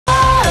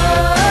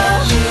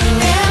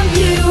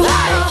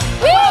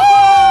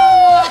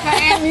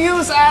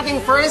ating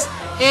first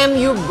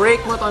MU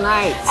Break Mo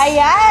Tonight.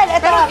 Ayan,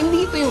 ito. Pero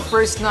hindi ito yung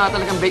first na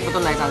talagang Break Mo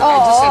Tonight. I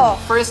just said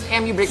first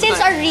MU Break Mo Tonight.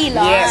 Since our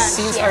relaunch. Yes,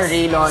 since our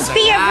relaunch.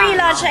 Speaking of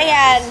relaunch,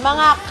 ayan,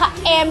 mga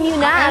ka-MU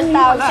na ang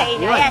tawag sa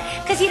inyo. Ayan.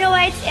 Kasi you know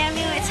why it's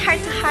MU? It's heart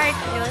to heart.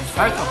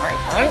 Heart to heart?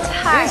 Heart to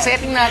heart. Yung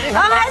setting natin.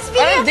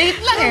 Parang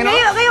date lang eh, no?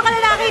 Ngayon ka na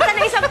nakita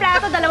na isang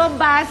plato, 2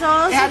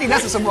 basos. Eh, hati na,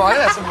 susubukan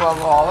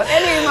mo.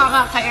 Anyway, mga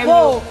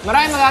ka-MU,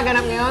 maraming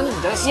magaganap ngayon.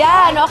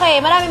 Yan,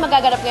 okay. Maraming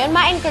magaganap ngayon.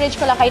 Ma-encourage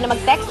ko lang kayo na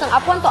mag-text ng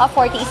up 1 to up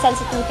 40 send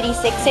sa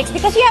 2366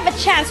 because you have a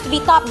chance to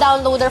be top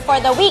downloader for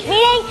the week.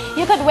 Meaning,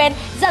 you could win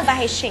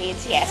Zalbahe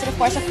Shades. Yes, and of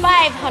course, a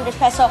 500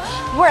 peso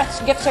worth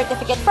gift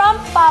certificate from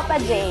Papa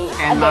J.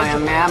 And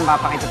maya-maya,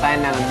 papakita tayo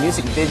ng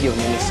music video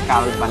ni Miss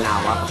Cal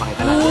Banawa.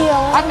 Papakita natin.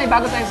 At may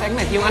bago tayong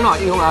segment. Yung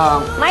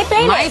My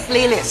Playlist. My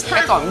Playlist.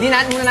 Ito, hindi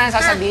natin muna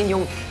sasabihin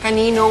yung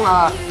kaninong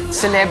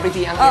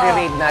celebrity ang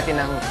i-rate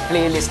natin ng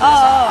playlist na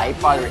sa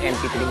iPod or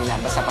MP3 nila.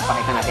 Basta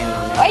papakita natin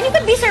ng and you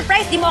could be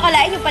surprised. Di mo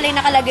akalain yung pala yung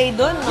nakalagay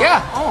dun. No? Yeah,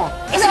 oo.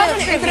 Kasi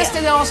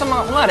interested ako sa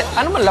mga, kumari,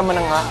 ano man laman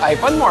ng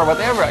iPod mo or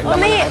whatever.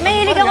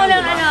 Mahilig ako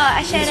lang,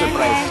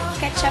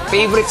 ketchup.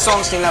 Favorite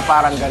songs nila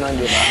parang gano'n,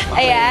 di ba?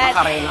 Ayan.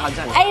 Makarena ka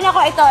dyan. Ay, nako,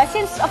 ito.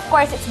 Since, of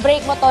course, it's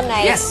Break Mo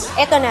Tonight. Yes.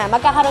 Ito na,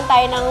 magkakaroon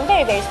tayo ng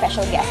very, very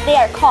special guest. They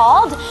are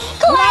called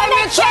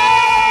Climate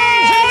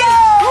Change!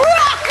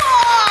 Rock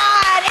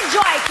on!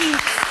 Enjoy,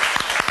 kids!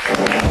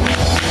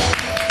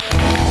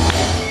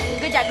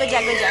 Good job, good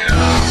job, good job.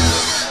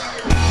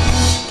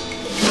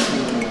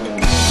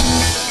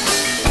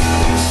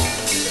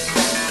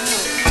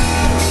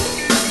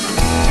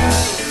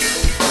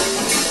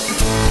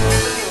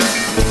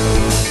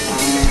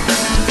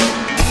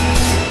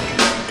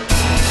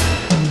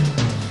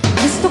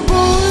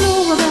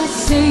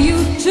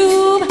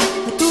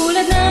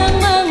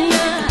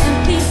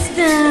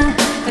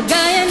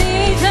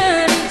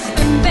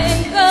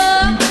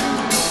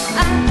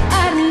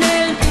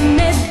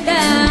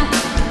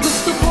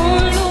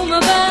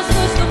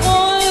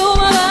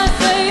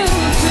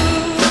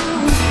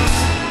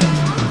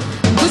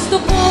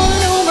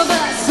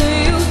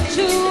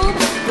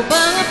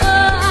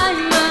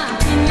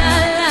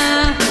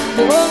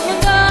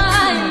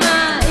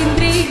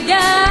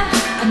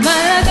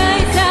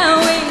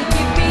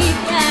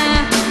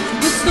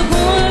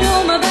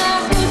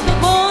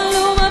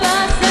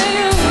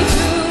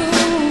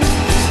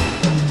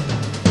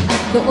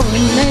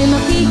 Doon ay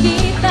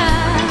makikita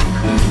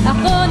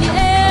ako ni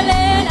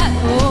Ellen at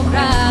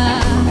Oprah.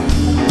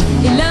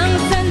 Ilang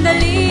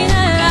sandali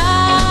na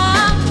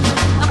lang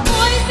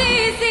ako'y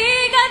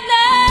sisikat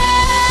na.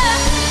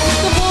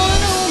 Gusto ko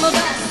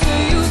lumabas sa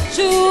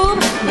YouTube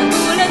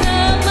katulad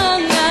ng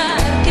mga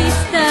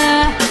artista.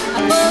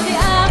 Ako di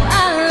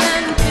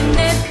Alan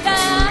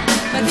Pineta,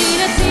 pati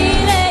na si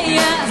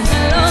Lea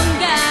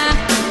Salonga.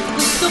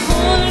 Gusto ko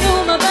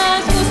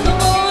lumabas sa YouTube.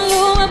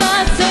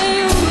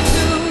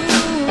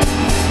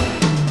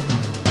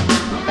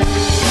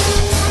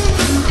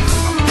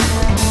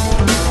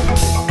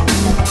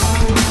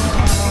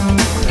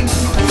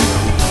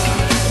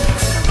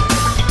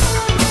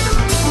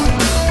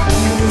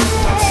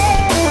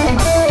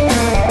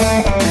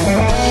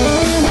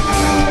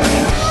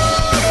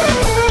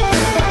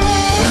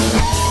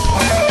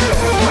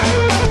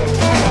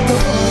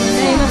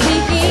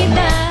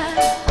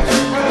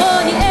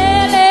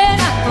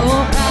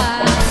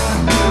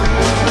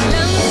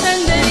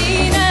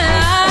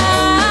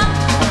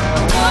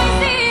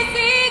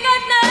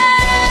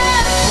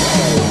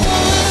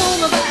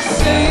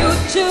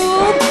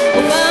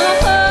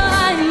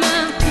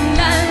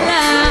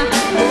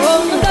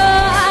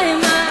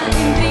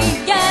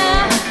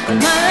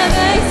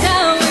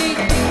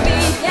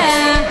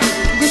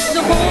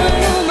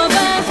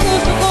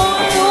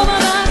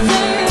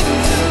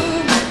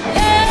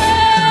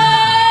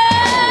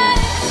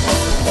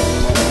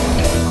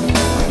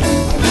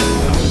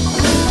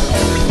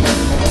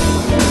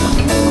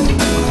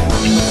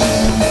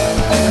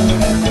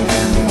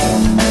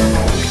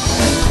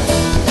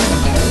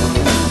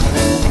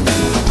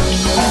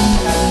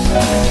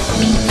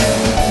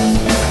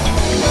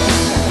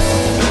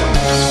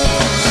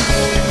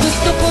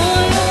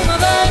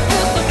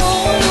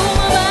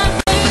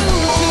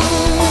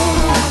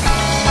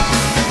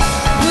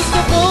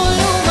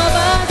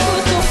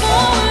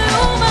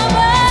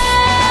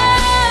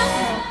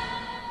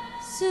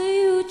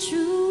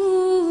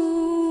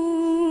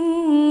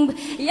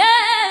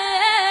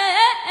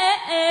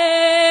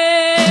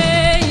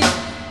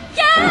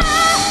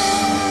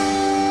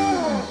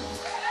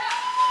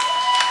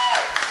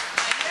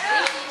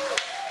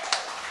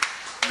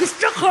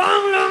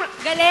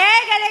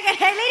 Galing, galing,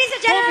 galing. Ladies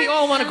and gentlemen, we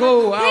all want to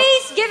go out.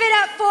 Please give it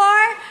up for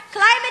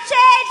Climate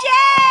Change!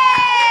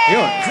 Yay!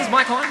 Yun, this is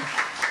my con.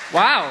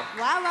 Wow.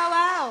 Wow, wow,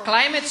 wow.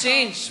 Climate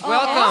Change,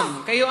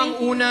 welcome. Kayo ang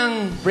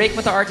unang Break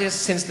Mo To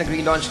artist since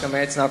nag-relaunch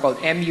kami. It's now called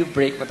MU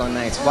Break Mo To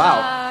Nights.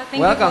 Wow.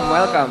 Welcome,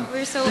 welcome.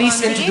 We're so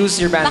Please honored. introduce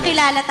your band.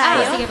 Makilala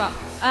tayo. Sige po.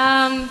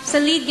 Sa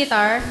lead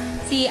guitar,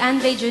 si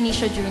Andre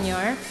Junicio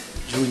Jr.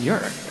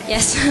 Junior.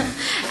 Yes.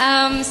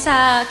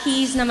 Sa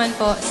keys naman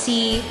po,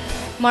 si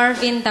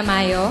Marvin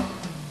Tamayo.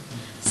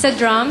 Sa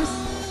drums,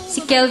 si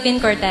Kelvin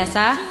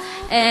Cortesa.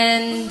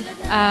 And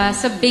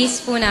sa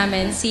bass po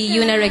namin, si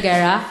Yuna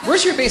Reguera.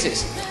 Where's your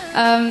bassist?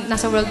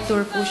 Nasa world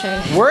tour po siya.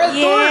 World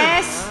tour?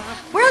 Yes.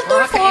 World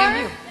tour for?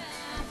 Maka-MU.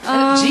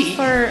 G?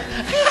 For...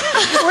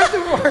 World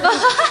tour.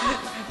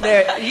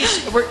 There,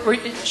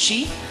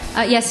 she?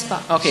 Yes po.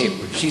 Okay,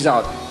 she's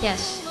out.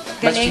 Yes.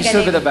 But she's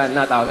still with the band,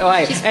 not out.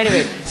 Okay,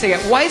 anyway, sige,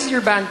 why is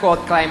your band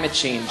called Climate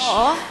Change?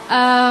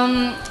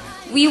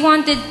 We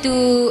wanted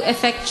to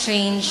effect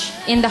change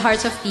in the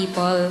hearts of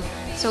people.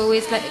 So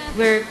it's like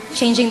we're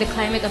changing the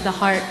climate of the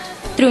heart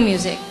through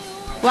music.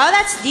 Wow,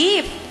 that's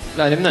deep.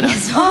 Lalim na na.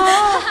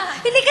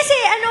 Hindi kasi,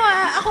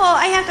 ako,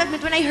 I have to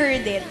admit, when I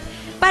heard it,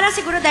 parang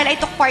siguro dahil I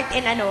took part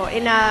in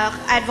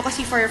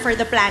advocacy for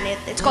the planet.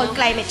 It's called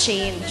climate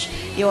change.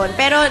 Yun.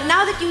 Pero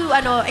now that you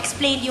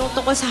explained yung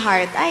tungkol sa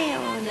heart,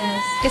 Yes.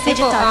 Kasi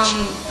medyo po,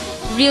 touchy.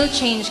 real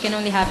change can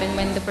only happen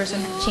when the person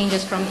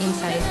changes from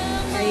inside.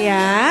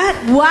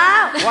 Ayan.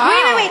 Wow!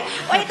 Wow. Wait.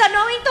 O, ito,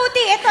 knowing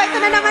Tuti. Ito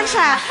na naman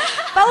siya.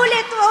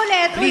 Paulit.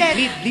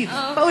 Lead.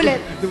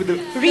 Paulit.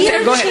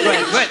 Real Go change.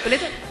 ahead.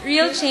 Ulit.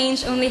 Real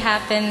change only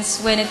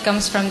happens when it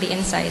comes from the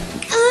inside.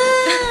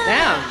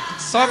 Damn.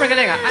 Sobrang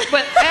galing ah.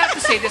 But I have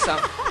to say this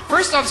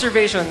First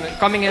observation,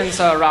 coming in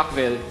sa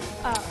Rockville,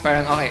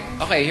 parang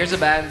okay, here's a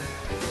band,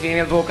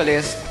 female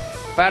vocalist.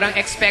 Parang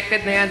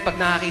expected na yan pag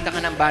nakakita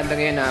ka ng banda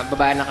ngayon na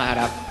babae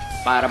nakaharap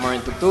para more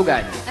yung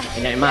tugtugan.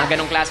 Yan, mga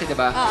ganong klase, di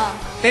ba?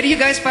 Pero you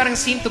guys parang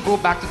seem to go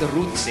back to the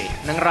roots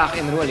ng rock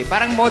and roll.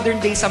 Parang modern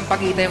day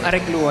sampakita yung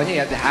aregluhan niya.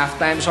 You have the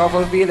halftime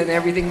shuffle feel and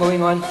everything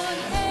going on.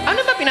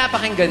 Ano ba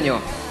pinapakinggan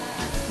nyo?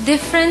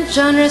 Different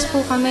genres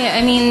po kami. I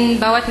mean,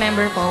 bawat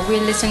member po,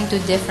 we listen to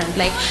different.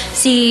 Like,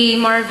 si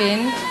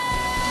Marvin,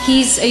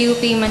 he's a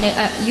UP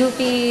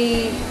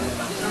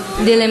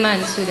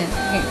Diliman student.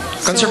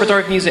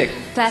 Conservatoric music.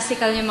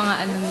 Classical yung mga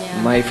ano niya.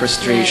 My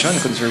frustration,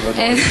 Yes.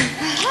 conservatoric. And,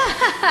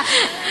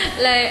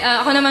 like,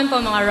 ako naman po,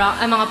 mga rock,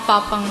 mga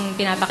pop ang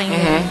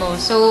pinapakinggan ko.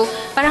 So,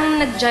 parang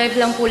nag-jive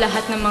lang po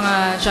lahat ng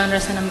mga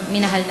genres na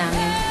minahal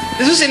namin.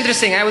 This was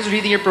interesting. I was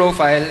reading your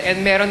profile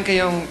and meron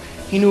kayong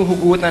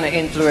hinuhugutan na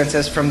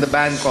influences from the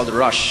band called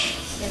Rush.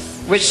 Yes.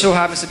 Which so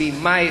happens to be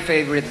my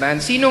favorite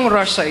band. Sinong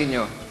Rush sa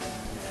inyo?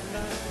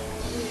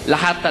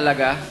 Lahat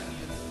talaga?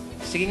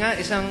 Sige nga,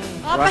 isang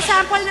Rush.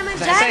 Pa-sample naman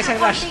dyan.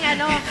 Isang Rush. I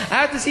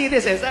have to see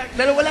this.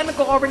 Wala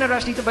nagko-cover na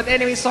Rush dito. But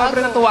anyway,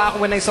 sobrang natuwa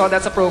ako when I saw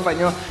that sa profile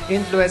nyo.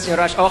 Influence nyo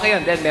Rush. Okay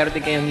yun. Then meron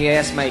din kayong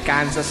Yes, may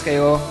Kansas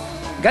kayo.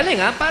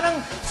 Galing parang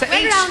sa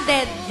age...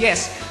 Well-rounded.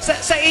 Yes.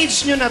 Sa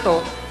age nyo na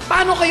to,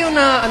 paano kayo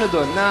na,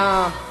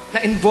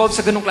 na-involved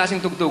sa ganung klaseng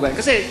tugtugan?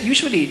 Kasi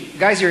usually,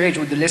 guys your age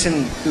would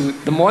listen to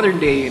the modern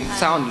day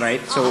sound,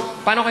 right? So,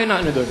 paano kayo na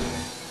doon?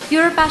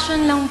 Pure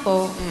passion lang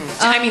po.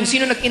 I mean,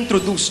 sino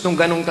nag-introduce nung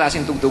ganung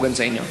klaseng tugtugan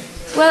sa inyo?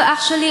 Well,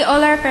 actually,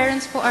 all our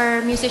parents po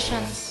are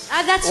musicians.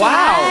 That's Wow.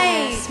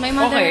 right. Yes, my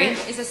mother Okay.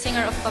 is a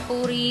singer of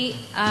Papuri.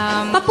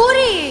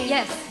 Papuri.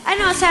 Yes.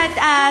 Sa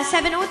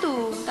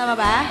 702. Tama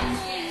ba?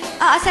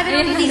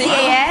 702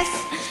 DCAS.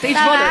 Stage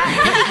Tama? mother.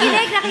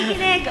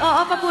 Nakikinig.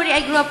 Oo, Papuri.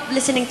 I grew up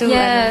listening to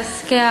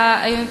Yes,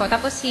 kaya ayun po.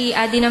 Tapos si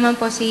Adi naman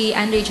po, si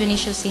Andre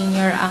Junicio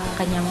Sr. ang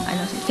kanyang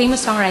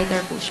famous songwriter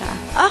po siya.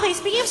 Okay,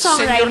 speaking of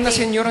songwriting.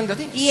 Senyor ang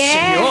dating. Yes.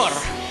 Senyor.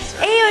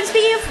 Ayun,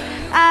 speaking of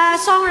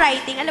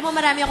songwriting, alam mo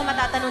marami akong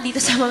matatanong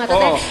dito sa mga Oo.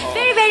 tatay.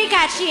 Very, very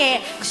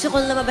catchy Gusto ko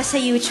lumabas sa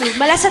YouTube.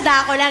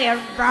 Malasada ko lang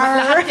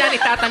Lahat yan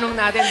itatanong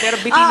natin, pero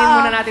bitinin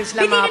muna natin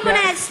sila Bitinin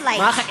muna natin slides.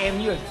 Mga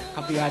ka-MU.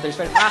 Kapigaters.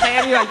 Mga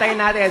ka-MU, antayin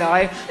natin,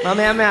 okay?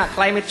 Mamaya,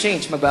 climate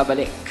change,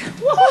 magbabalik.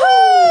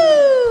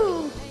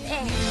 Woohoo!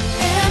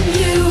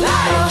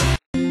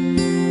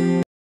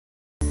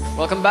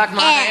 Welcome back, mga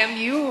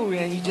ka-MU.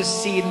 And you just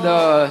seen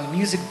the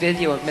music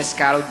video of Miss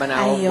Carol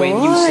Banao, Ayun.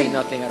 When You Say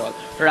Nothing at All.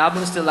 Her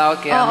album still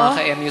out, kaya mga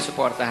ka-MU,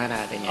 supportahan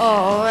natin yan.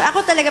 Oo.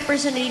 Ako talaga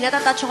personally,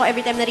 natatouch ako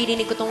every time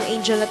naririnig ko tong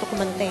Angel na to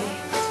kumante.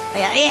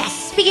 Kaya,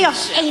 yes! Speaking of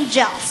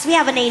angels, we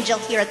have an angel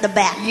here at the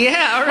back.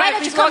 Yeah, all Why right.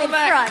 don't you Please come welcome in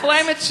back. front?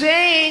 Climate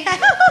change.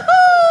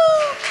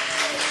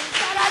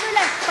 Sarado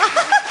lang.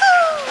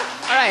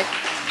 All right.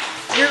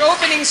 Your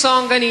opening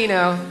song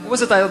kanina, what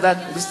was the title of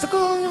that? Gusto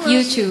ko naman.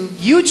 YouTube.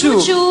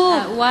 YouTube.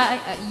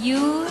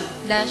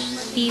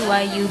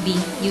 U-T-Y-U-B.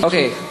 YouTube.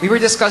 Okay, we were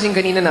discussing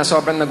kanina na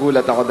sobrang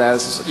nagulat ako dahil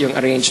yung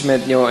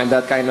arrangement nyo and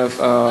that kind of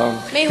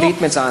May hook.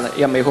 treatment sa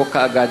may hook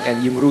ka agad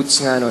and yung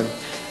roots nga nun.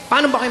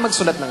 Paano ba kayo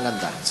magsulat ng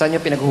kanta? Saan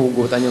nyo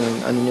pinaghuhugutan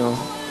yung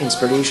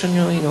inspiration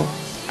nyo,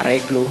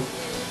 areglo?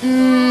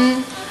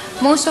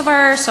 Most of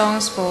our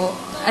songs po,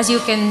 as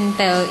you can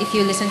tell if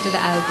you listen to the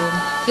album,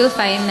 you'll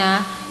find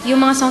na yung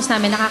mga songs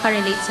namin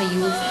nakaka-relate sa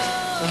youth.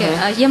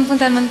 Yan po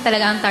naman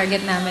talaga ang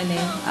target namin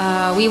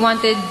we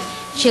wanted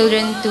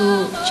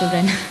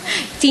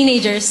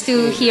teenagers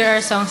to hear our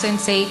songs and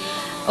say,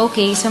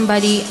 okay,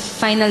 somebody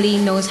finally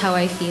knows how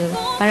I feel.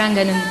 Parang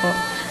ganun po.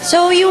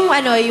 So,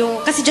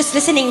 kasi just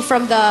listening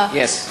from the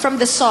Yes. from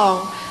the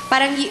song,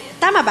 parang,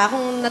 tama ba?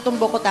 Kung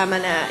natumbo ko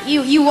tama na,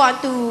 you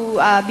want to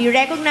be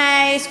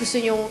recognized, gusto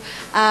nyong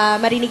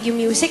marinig yung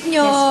music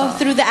nyo Yes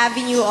po. through the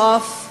avenue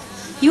of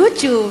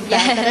YouTube.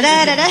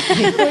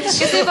 Yes.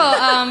 Kasi po,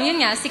 yun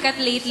nga, sikat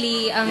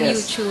lately ang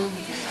Yes. YouTube.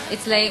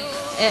 It's like,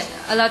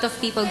 a lot of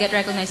people get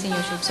recognized in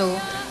YouTube. So,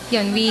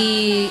 yun,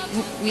 we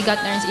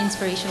got our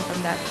inspiration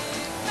from that.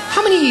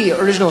 How many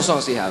original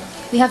songs do you have?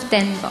 We have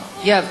 10 po.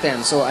 You have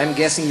 10, so I'm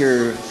guessing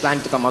you're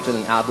planning to come out with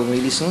an album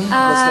really soon?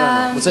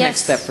 What's the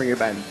next Yes. step for your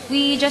band?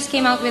 We just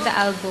came out with the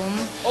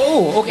album.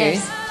 Oh, okay.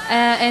 Yes.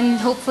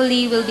 And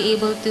hopefully we'll be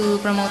able to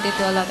promote it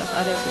to a lot of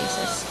other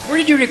places. Where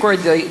did you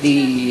record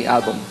the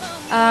album?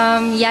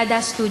 Yada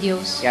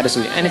Studios. Yeah,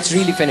 studio. And it's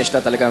really finished na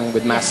talagang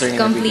with mastering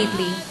and everything.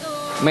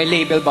 Completely. May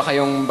label ba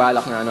kayong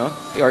balak na ano?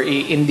 Or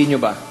indie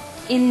nyo ba?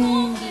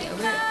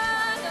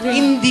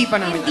 Hindi pa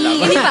namin alam.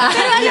 Hindi pa.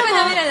 Pero Hindi alam pa mo,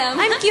 namin alam.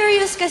 I'm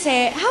curious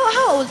kasi,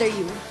 how old are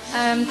you?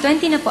 20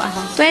 na po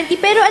ako. 20.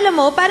 Pero alam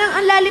mo, parang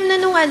ang lalim na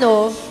nung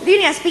ano,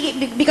 yun nga, speaking,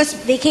 because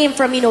they came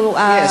from,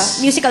 Yes.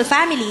 musical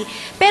family.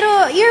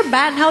 Pero your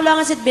band, how long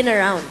has it been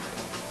around?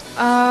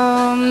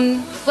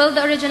 Well,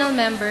 the original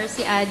members,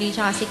 si Adi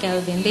tsaka si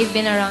Kelvin, they've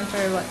been around for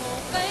what?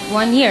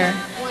 1 year.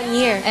 1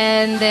 year.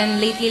 And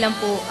then lately lang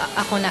po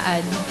ako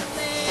na-add.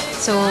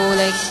 So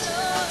like,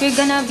 we're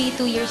gonna be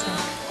 2 years na.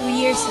 2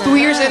 years na. 2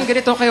 years and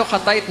ganito kayo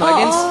ka-tight, no? Oo.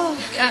 Against,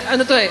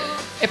 ano to eh,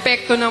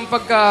 epekto ng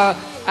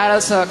pagka-aral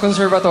sa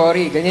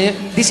conservatory. Ganyan,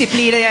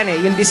 disiplina yan eh.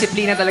 Yung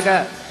disiplina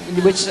talaga,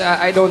 which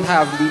I don't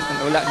have. Di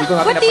ko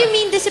nga What do you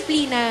mean,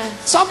 disiplina?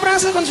 Sobrang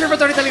sa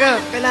conservatory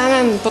talaga.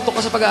 Kailangan tutok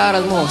ka sa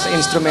pag-aaral mo, sa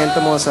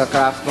instrumento mo, sa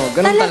craft mo.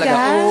 Ganun Talaga?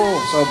 talaga.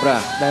 Oo, sobra.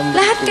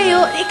 Lahat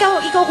kayo,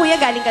 ikaw kuya,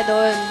 galing ka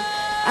doon.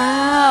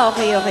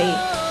 Okay.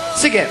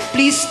 Sige,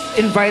 please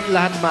invite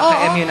lahat ng mga Oo.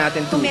 ka-MU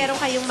natin to Kung meron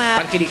kayong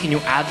pagkilikin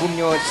yung album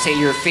nyo, say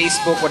your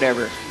Facebook,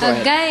 whatever. Go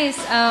ahead. Guys,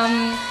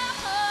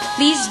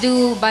 please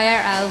do buy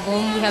our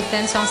album. We have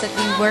 10 songs that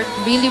we worked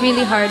really,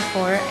 really hard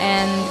for.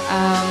 And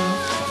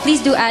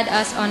please do add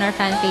us on our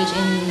fan page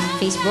in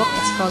Facebook.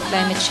 It's called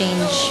Climate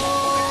Change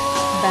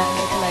Band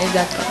at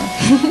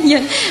Live.com.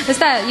 Yun.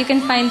 Basta, you can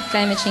find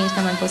Climate Change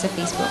naman po sa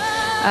Facebook.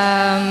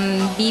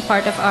 Be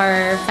part of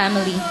our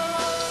family.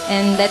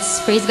 And let's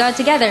praise God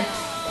together.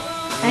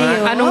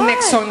 Ayun. Anong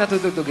next song na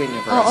tutugtugin nyo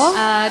for Oo.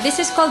 us?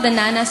 This is called the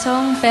Nana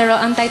song, pero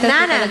ang title po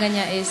Nana. talaga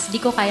niya is Di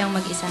Ko Kayang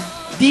Mag-isa.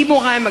 Di mo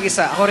kaya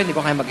mag-isa. Ako rin di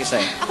ko kaya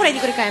mag-isa eh. Ako rin, hindi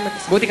ko rin kaya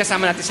mag-isa. Buti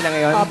kasama natin sila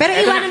ngayon. Pero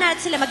Eto iwanan na.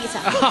 natin sila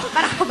mag-isa.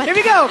 Para ako ba? Here we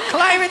go!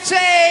 Climate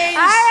change!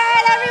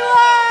 Alright,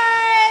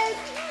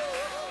 everyone!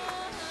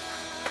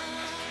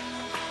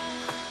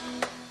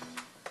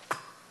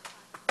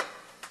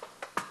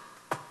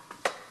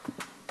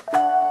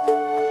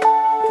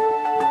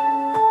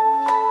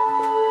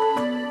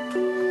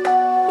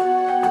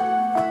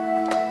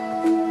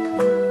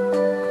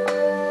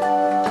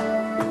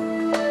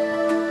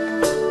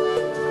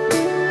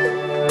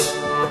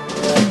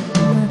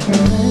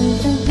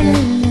 Matagal-tagal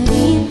na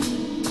rin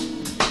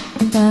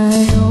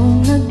tayong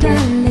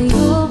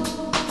nagkalayo,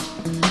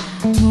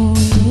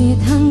 ngunit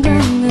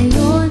hanggang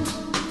ngayon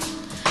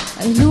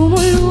ay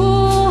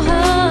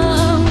lumuluha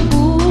ang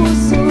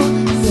puso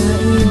sa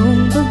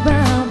iyong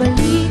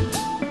pagbabalik.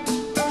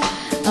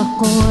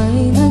 Ako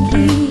ay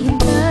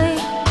naghihintay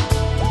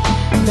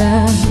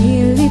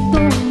dahil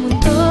itong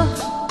mundo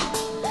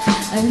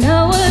ay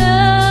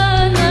nawala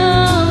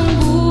ng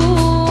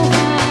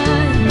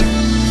buhay.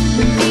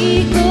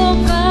 Hindi ko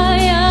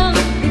kayang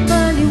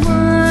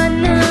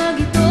ipaliwanag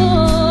ito.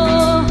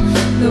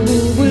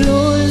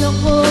 Nabubulol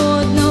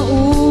ako't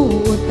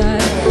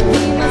nauutal.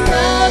 Di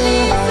masabi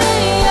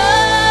sa'yo.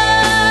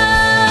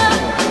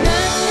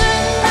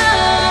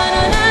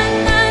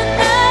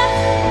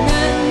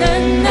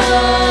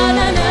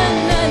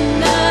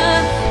 Na-na-na-na-na-na-na-na-na-na-na-na.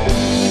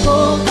 Di ko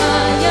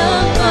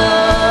kayang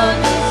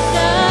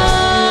mag-isa.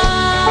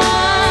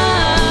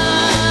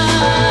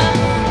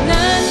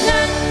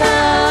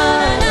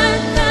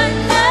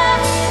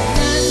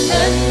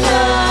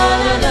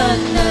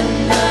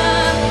 Na-na-na-na-na-na-na-na-na-na.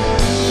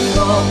 Di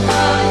ko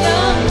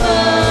kayang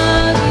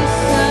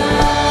mag-isa.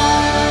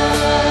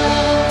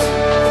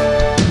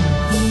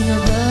 Di na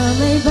ba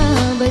may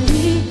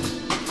babalik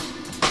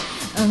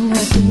ang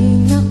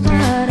ating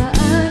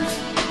nakaraan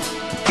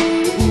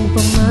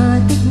upang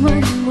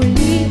matikman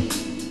muli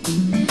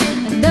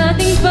ang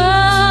dating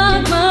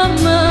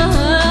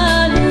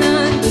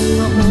pagmamahalan?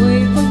 Kung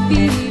ako'y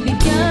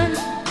pagbibigyan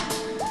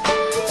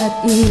at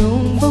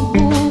iyong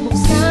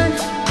pagbubuksan,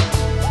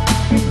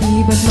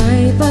 di ba't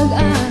may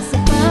pag-asa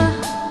pa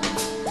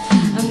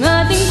ang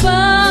ating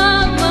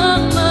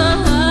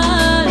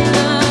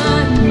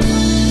pagmamahalan?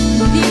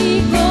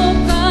 Hindi ko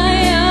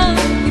kayang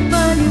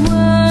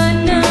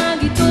ipaliwanag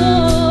ito.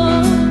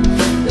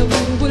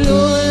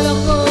 Nabubulol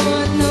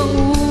ako't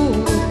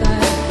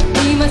nauutal.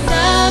 Di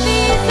masabi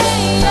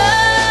sa'yo.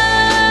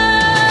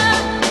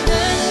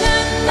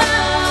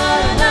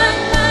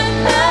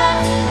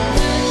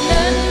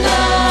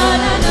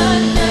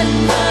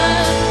 Na-na-na-na-na-na-na-na-na-na.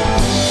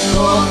 Di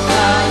ko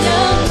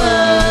kayang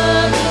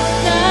mag-isa.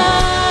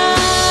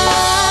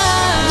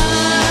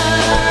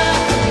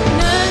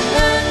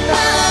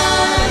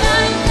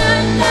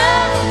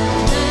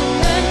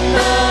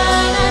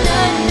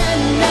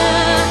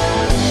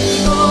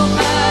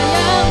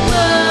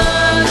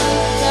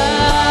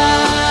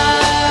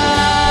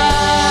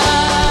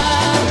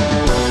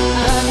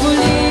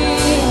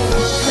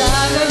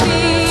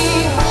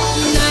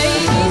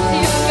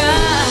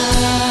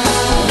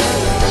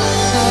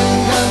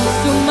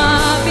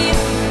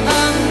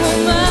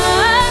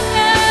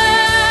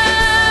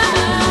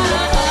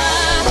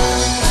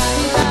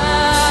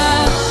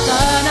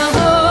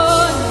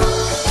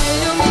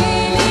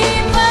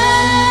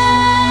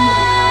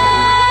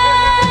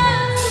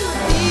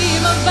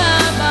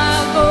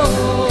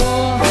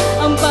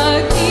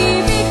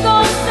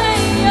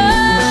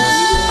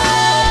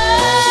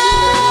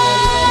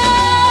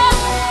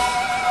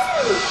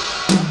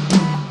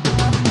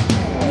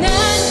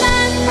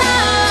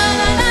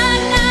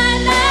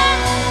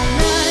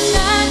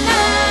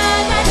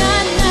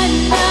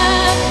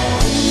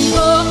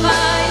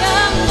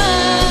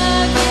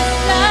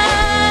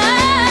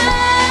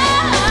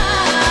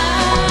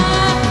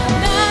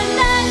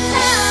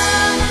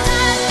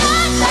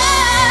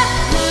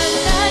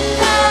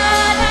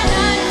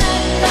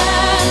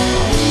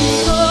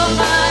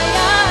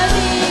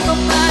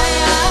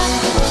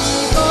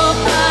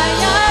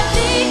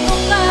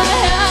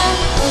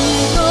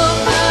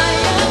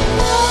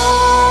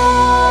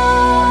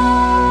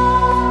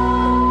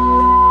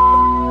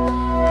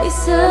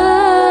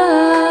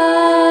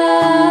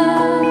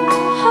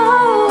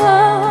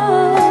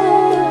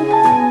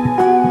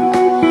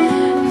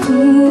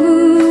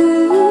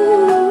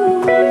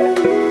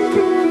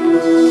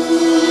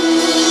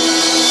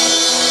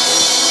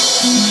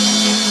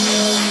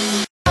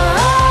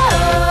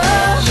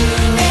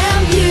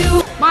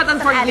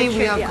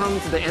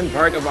 to the end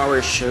part of our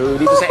show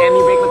dito sa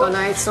Emmy Break Baton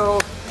Night. So,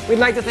 we'd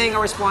like to thank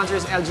our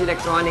sponsors, LG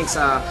Electronics,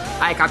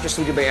 Eye Capture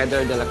Studio by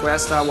Eder de la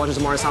Cuesta, Watches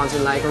More Sounds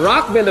in Like,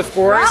 Rockville, of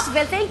course.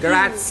 Rockville, thank you.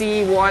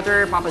 Grazie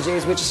Water, Papa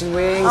J's Witches and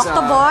Wings.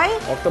 Octoboy.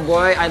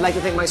 Octoboy. I'd like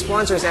to thank my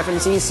sponsors,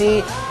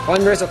 FMCC,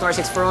 Converse, Dr.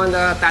 6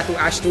 Fronda, Tattoo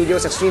Ash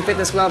Studios, Extreme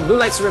Fitness Club, Blue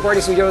Lights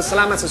Recording Studios.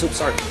 Salamat sa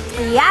Soupstar.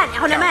 Yan,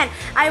 ako naman.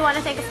 I wanna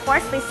thank, of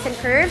course, Faces and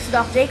Curves,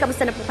 Doc J,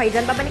 kamusta na po kayo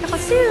dyan? Babalik ako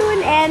soon.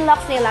 And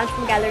Lux Nail Lounge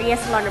from Galleria,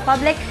 Salon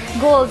Republic,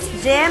 Gold's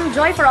Gym,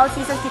 Joy for all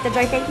seasons, Tita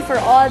Joy, thank you for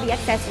all the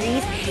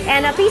accessories.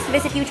 And please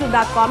visit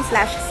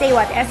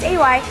youtube.com/saywhat,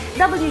 SAYWUHT.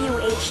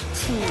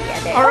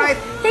 All right.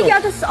 Thank you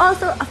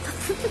also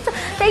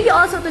thank you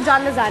also to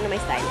John Lozano,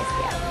 my stylist.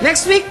 Yeah.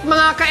 Next week,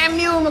 mga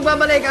ka-MU,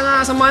 magbabalik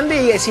ang sa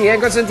Monday. Si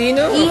Yen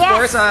Constantino, Yes. of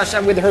course,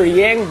 siya with her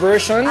Yang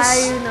versions.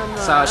 Ayun naman.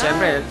 Sa,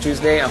 syempre,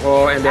 Tuesday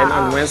ako, and then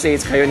on Wednesday,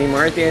 it's kayo ni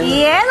Martin.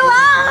 Yeah,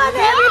 wow!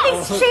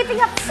 Everything's shaping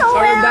up so So,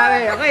 well.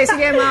 dami. Okay,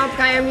 sige mga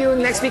ka-MU,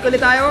 next week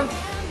ulit tayo.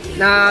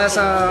 Na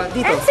sa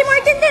dito. And si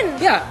Martin din.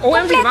 Yeah,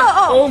 OMG, Kompleto,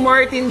 diba? oh.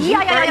 Martin G.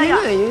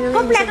 Yeah.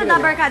 Kompleto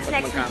number cards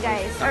next week,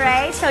 guys.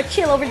 Alright, so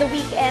chill over the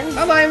weekend.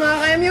 Bye-bye mga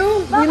ka-MU.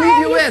 We Bye-bye, leave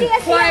you with see ya.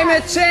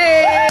 Climate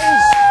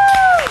Change!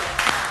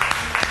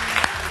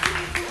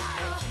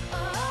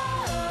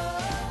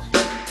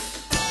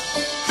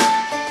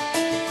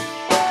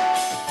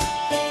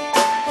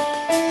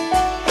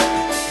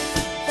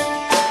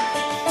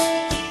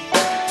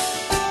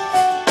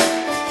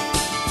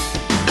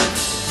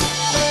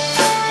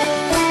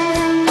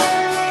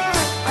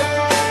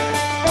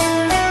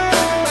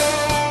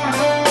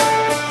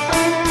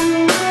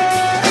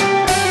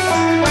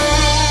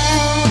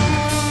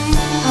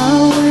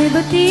 Away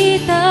ba't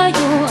di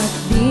tayo at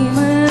di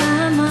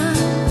malaman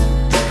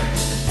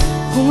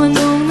kung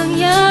anong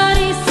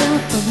nangyari sa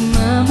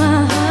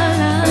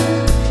pagmamahalan?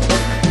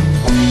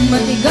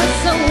 Matigas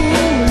ang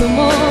ulo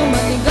mo,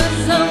 matigas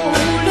ang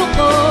ulo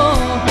ko,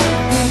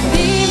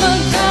 hindi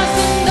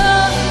magkasundo,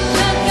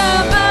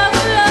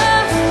 nagkakagulo,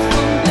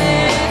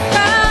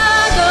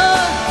 komplikado,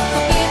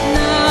 sakit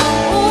ng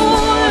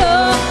ulo,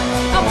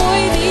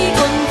 ako'y di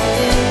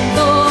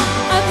kontento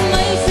at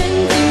may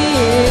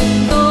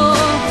sentimiento.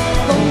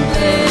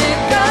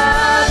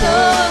 Komplikado,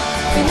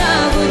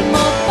 pinagod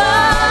mo pa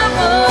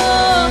ako,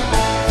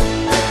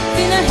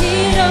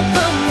 pinahirap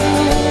ang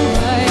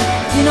buhay,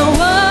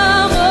 ginawa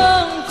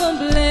mong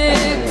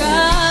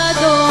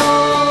komplikado.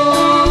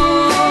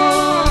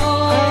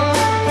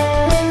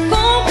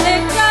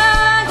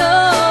 Komplikado.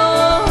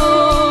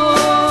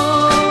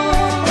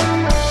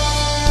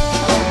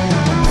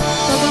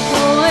 Pag ako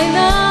ay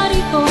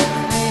narito,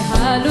 ay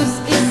halos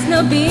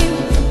isnabing.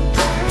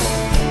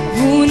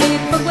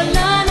 Ngunit pag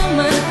wala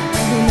naman,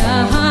 ay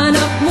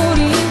hinahanap mo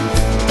rin.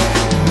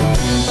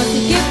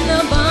 Pasikip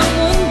na ba ang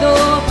mundo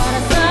para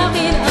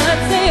sa'kin at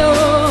sa'yo?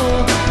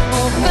 O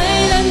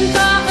kailan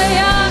pa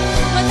kaya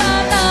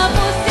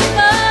matatapos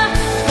ito?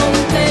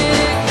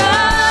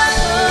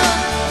 Komplikado,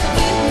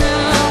 sakit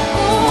ng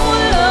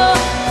ulo,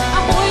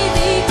 ako'y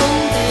di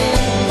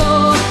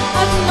kontento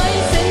at may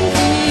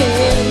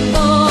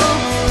sentimiento.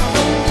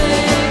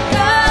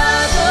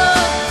 Komplikado,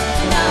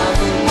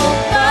 pinagod mo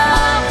pa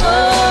ako,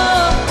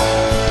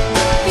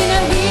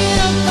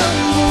 pinahirap ang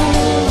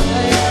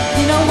buhay,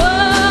 ginawa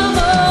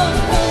mong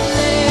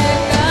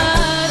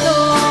komplikado.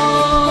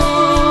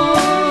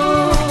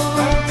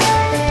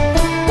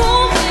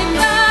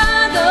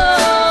 Komplikado.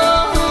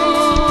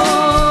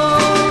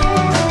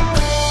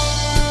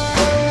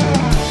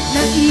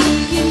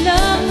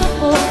 Naiilang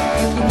ako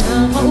at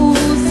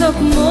kinakausap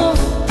mo.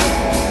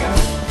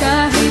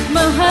 Kahit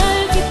mahal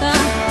kita,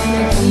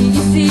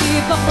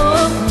 nag-iisip ako.